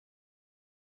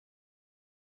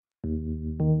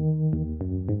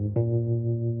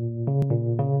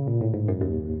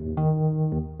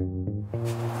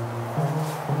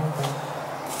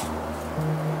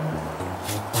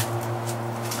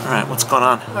right, what's going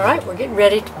on? All right, we're getting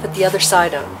ready to put the other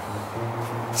side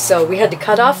on. So we had to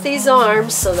cut off these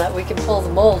arms so that we can pull the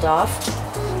mold off.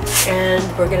 And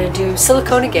we're going to do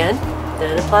silicone again,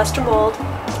 then a plaster mold,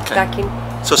 backing.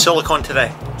 So silicone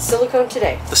today? Silicone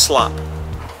today. The slop.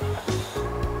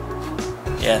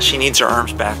 Yeah, she needs her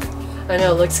arms back. I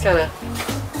know, it looks kind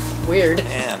of weird.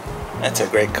 Man, that's a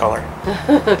great color.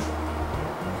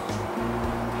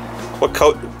 What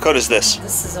coat is this?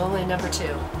 This is only number 2.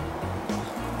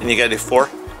 And you gotta do 4?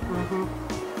 Mm-hmm.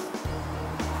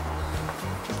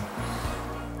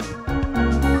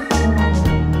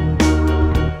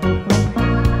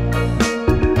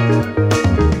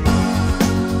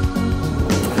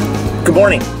 Good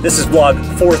morning, this is vlog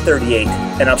 438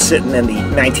 and I'm sitting in the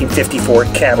 1954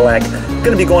 Cadillac.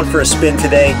 Gonna be going for a spin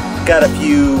today. Got a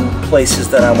few places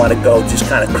that I want to go, just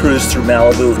kind of cruise through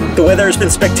Malibu. The weather has been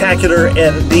spectacular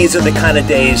and these are the kind of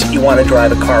days you want to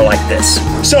drive a car like this.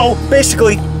 So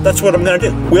basically, that's what I'm gonna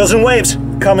do. Wheels and Waves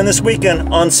coming this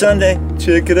weekend on Sunday.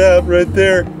 Check it out right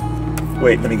there.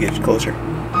 Wait, let me get you closer.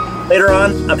 Later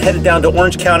on, I'm headed down to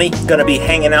Orange County. Gonna be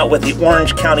hanging out with the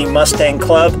Orange County Mustang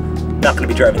Club. Not gonna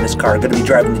be driving this car, gonna be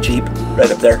driving the Jeep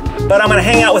right up there. But I'm gonna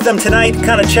hang out with them tonight,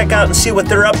 kind of check out and see what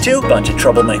they're up to. Bunch of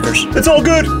troublemakers. It's all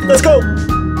good, let's go.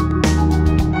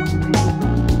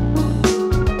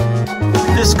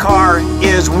 This car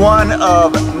is one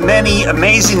of many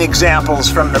amazing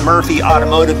examples from the Murphy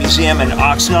Automotive Museum in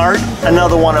Oxnard.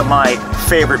 Another one of my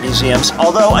favorite museums.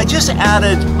 Although I just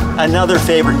added another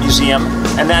favorite museum,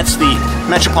 and that's the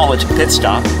Metropolitan Pit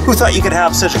Stop. Who thought you could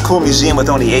have such a cool museum with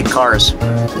only 8 cars?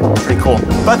 Pretty cool.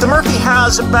 But the Murphy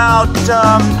has about,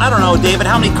 I don't know, David,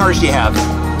 how many cars do you have?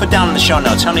 Put down in the show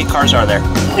notes, how many cars are there?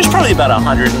 There's probably about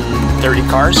 130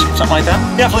 cars, something like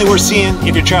that. Definitely worth seeing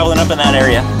if you're traveling up in that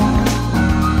area.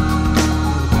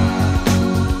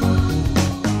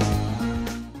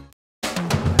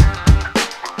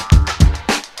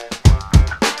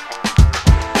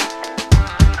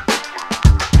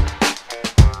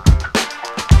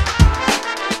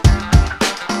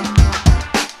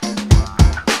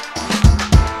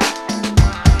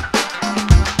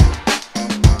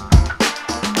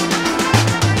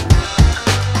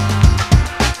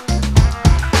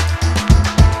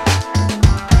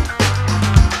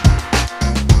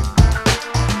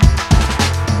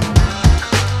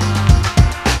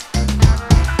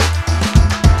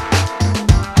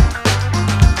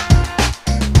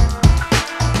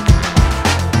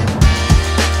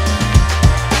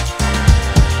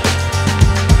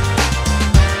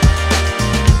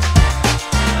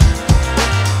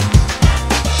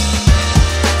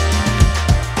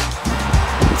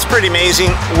 Pretty amazing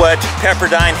what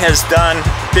Pepperdine has done.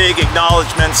 Big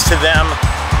acknowledgements to them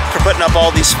for putting up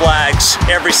all these flags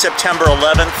every September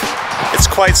 11th. It's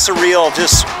quite surreal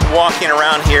just walking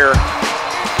around here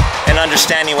and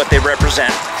understanding what they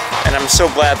represent. And I'm so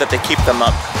glad that they keep them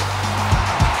up.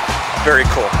 Very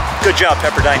cool. Good job,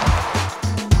 Pepperdine.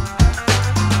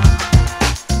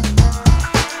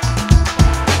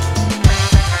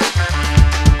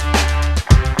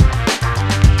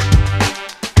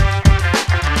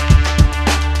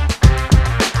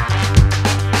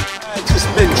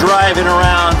 Driving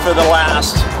around for the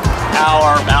last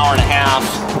hour and a half.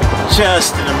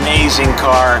 Just an amazing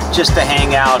car, just to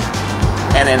hang out,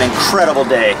 and an incredible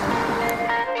day.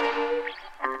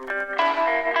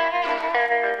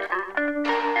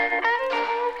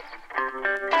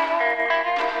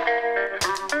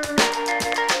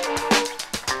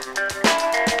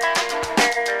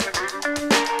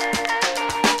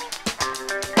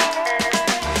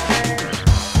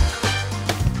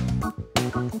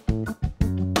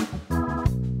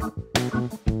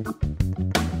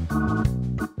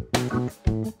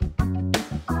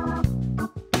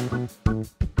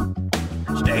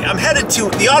 I'm headed to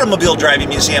the Automobile Driving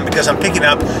Museum because I'm picking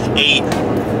up a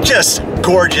just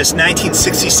gorgeous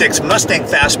 1966 Mustang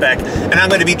Fastback, and I'm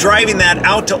going to be driving that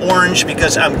out to Orange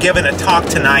because I'm giving a talk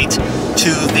tonight to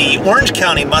the Orange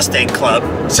County Mustang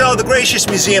Club. So the gracious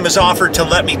museum has offered to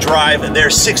let me drive their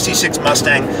 66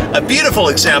 Mustang, a beautiful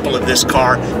example of this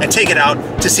car, and take it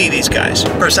out to see these guys.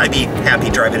 Of course, I'd be happy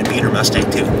driving a beater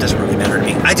Mustang too. It doesn't really matter to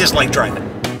me. I just like driving.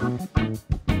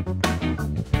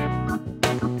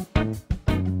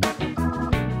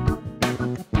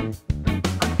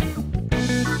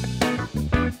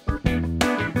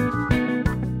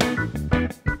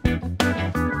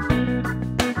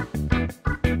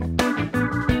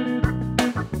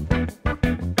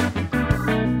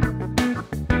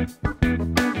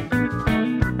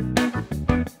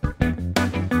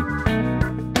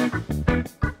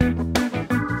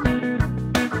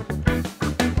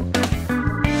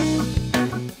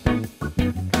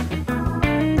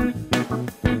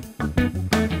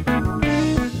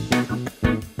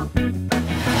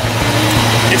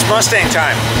 Mustang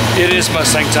time. It is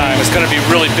Mustang time. It's going to be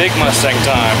really big Mustang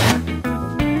time.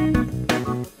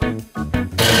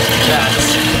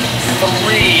 That's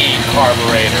 3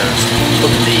 carburetors.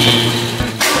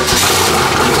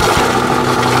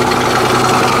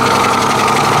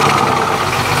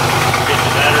 Get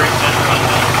the battery, then run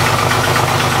down.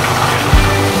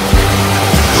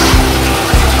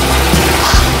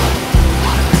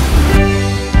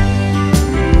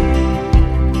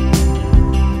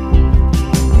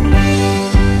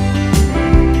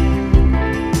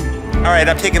 All right,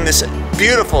 I'm taking this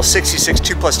beautiful 66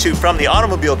 2+2 from the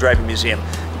Automobile Driving Museum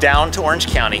down to Orange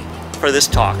County for this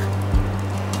talk.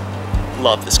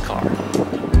 Love this car.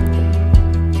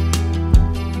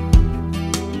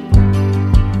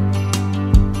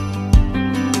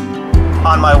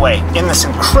 On my way in this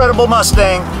incredible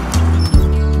Mustang.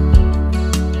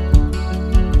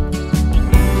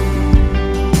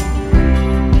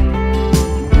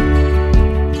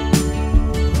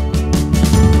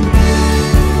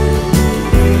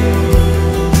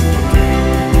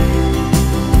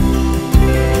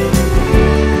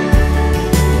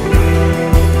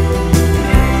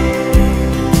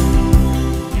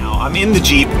 In the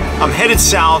Jeep. I'm headed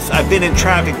south. I've been in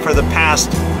traffic for the past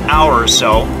hour or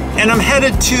so, and I'm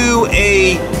headed to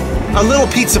a little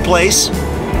pizza place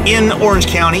in Orange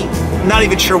County. Not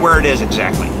even sure where it is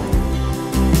exactly.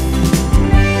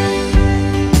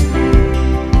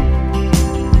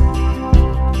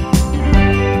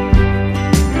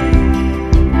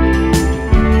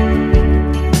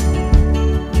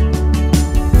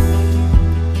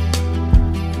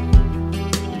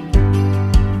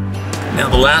 Now,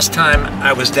 the last time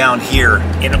I was down here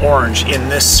in Orange, in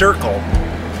this circle,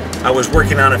 I was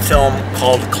working on a film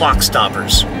called Clock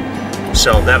Stoppers.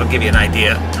 So that'll give you an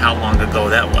idea how long ago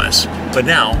that was. But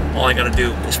now, all I gotta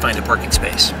do is find a parking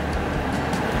space.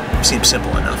 Seems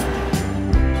simple enough.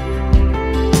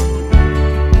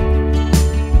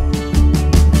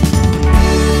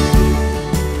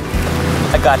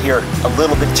 I got here a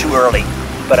little bit too early,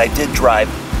 but I did drive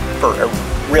for a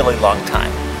really long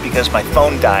time because my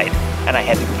phone died and I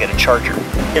had to go get a charger.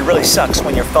 It really sucks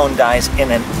when your phone dies in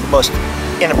the most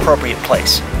inappropriate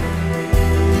place.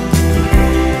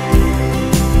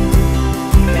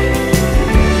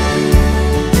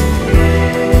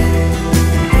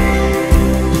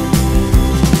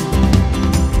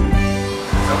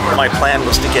 My plan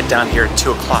was to get down here at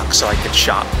 2 o'clock so I could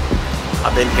shop.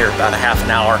 I've been here about a half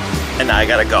an hour and now I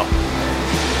gotta go.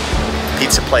 The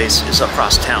pizza place is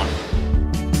across town.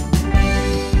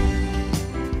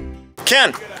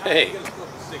 Ken! Hey.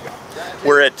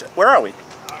 Where are we?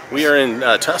 We are in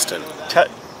Tustin.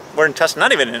 We're in Tustin,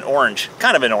 not even in Orange,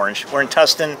 kind of in Orange. We're in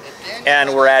Tustin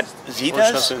and we're at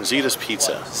Zita's? Zita's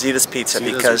Pizza. Zita's Pizza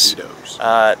Zita's because,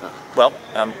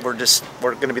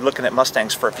 we're gonna be looking at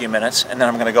Mustangs for a few minutes and then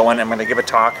I'm gonna go in and I'm gonna give a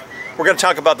talk. We're gonna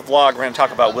talk about the vlog, we're gonna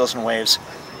talk about Wheels and Waves,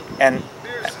 and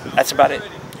that's about it.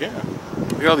 Yeah,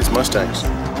 look at all these Mustangs.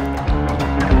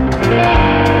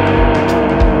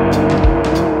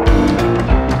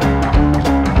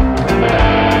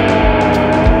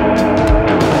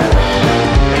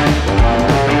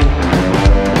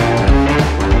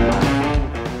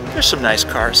 There's some nice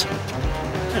cars.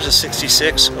 There's a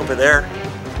 66 over there.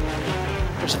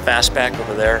 There's a fastback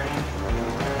over there.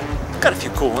 Got a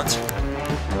few cool ones.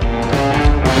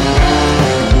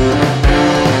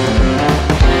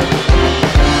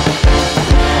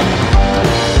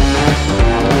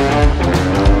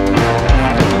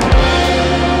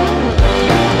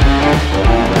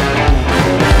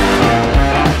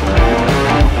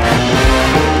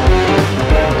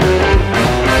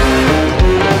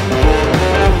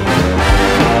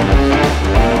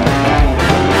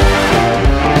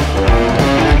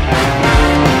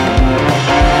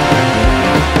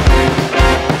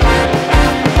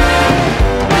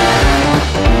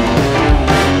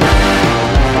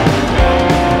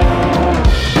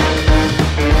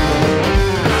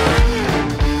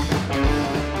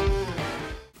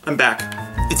 I'm back.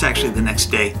 It's actually the next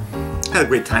day. Had a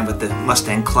great time with the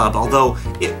Mustang Club, although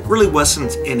it really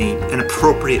wasn't an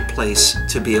appropriate place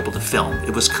to be able to film.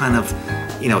 It was kind of,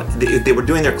 you know, they were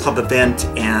doing their club event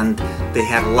and they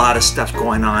had a lot of stuff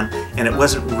going on and it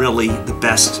wasn't really the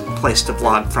best place to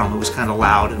vlog from. It was kind of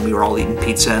loud and we were all eating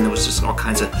pizza and there was just all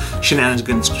kinds of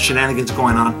shenanigans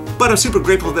going on. But I'm super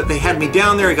grateful that they had me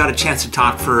down there. I got a chance to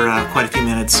talk for quite a few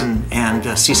minutes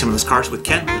and see some of those cars with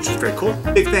Ken, which was very cool.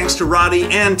 Big thanks to Roddy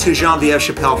and to Jean-Pierre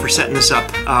Chappelle for setting this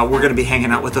up. We're going to be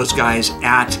hanging out with those guys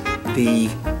at the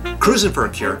Cruising for a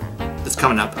Cure that's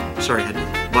coming up. Sorry, I had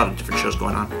a lot of different shows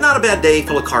going on. Not a bad day,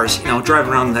 full of cars, you know,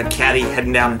 driving around that Caddy,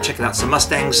 heading down and checking out some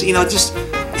Mustangs, you know, just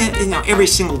you know, every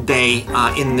single day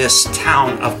in this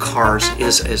town of cars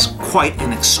is quite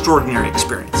an extraordinary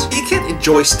experience. You can't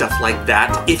enjoy stuff like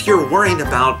that if you're worried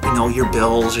about, you know, your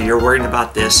bills, or you're worried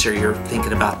about this, or you're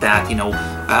thinking about that, you know,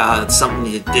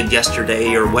 something you did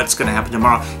yesterday or what's going to happen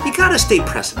tomorrow. You got to stay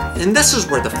present. And this is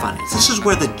where the fun is. This is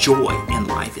where the joy in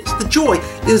life is. The joy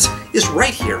is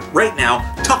right here, right now,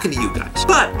 talking to you guys.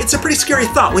 But it's a pretty scary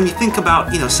thought when you think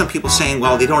about, you know, some people saying,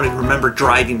 well, they don't even remember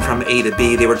driving from A to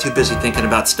B. They were too busy thinking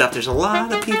about stuff. There's a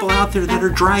lot of people out there that are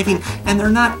driving and they're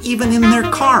not even in their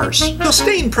cars. So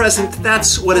staying present,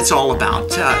 that's what it's all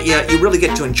about. Yeah, you really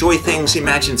get to enjoy things.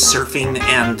 Imagine surfing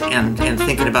and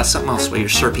thinking about something else while you're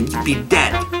surfing. You'd be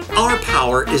dead. Our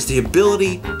power is the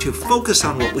ability to focus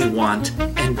on what we want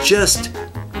and just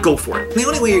go for it. The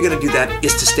only way you're going to do that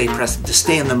is to stay present, to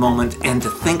stay in the moment, and to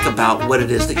think about what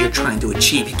it is that you're trying to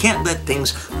achieve. You can't let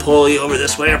things pull you over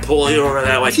this way or pull you over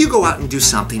that way. If you go out and do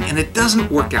something and it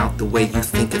doesn't work out the way you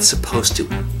think it's supposed to,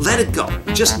 let it go.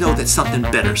 Just know that something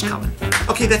better is coming.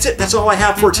 Okay, that's it. That's all I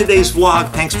have for today's vlog.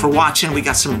 Thanks for watching. We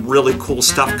got some really cool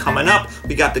stuff coming up.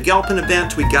 We got the Galpin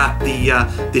event. We got the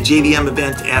JDM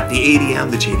event at the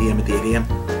ADM. The JDM at the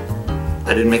ADM.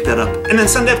 I didn't make that up. And then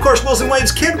Sunday, of course, Wilson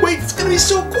Waves. Can't wait. It's going to be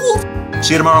so cool.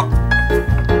 See you tomorrow.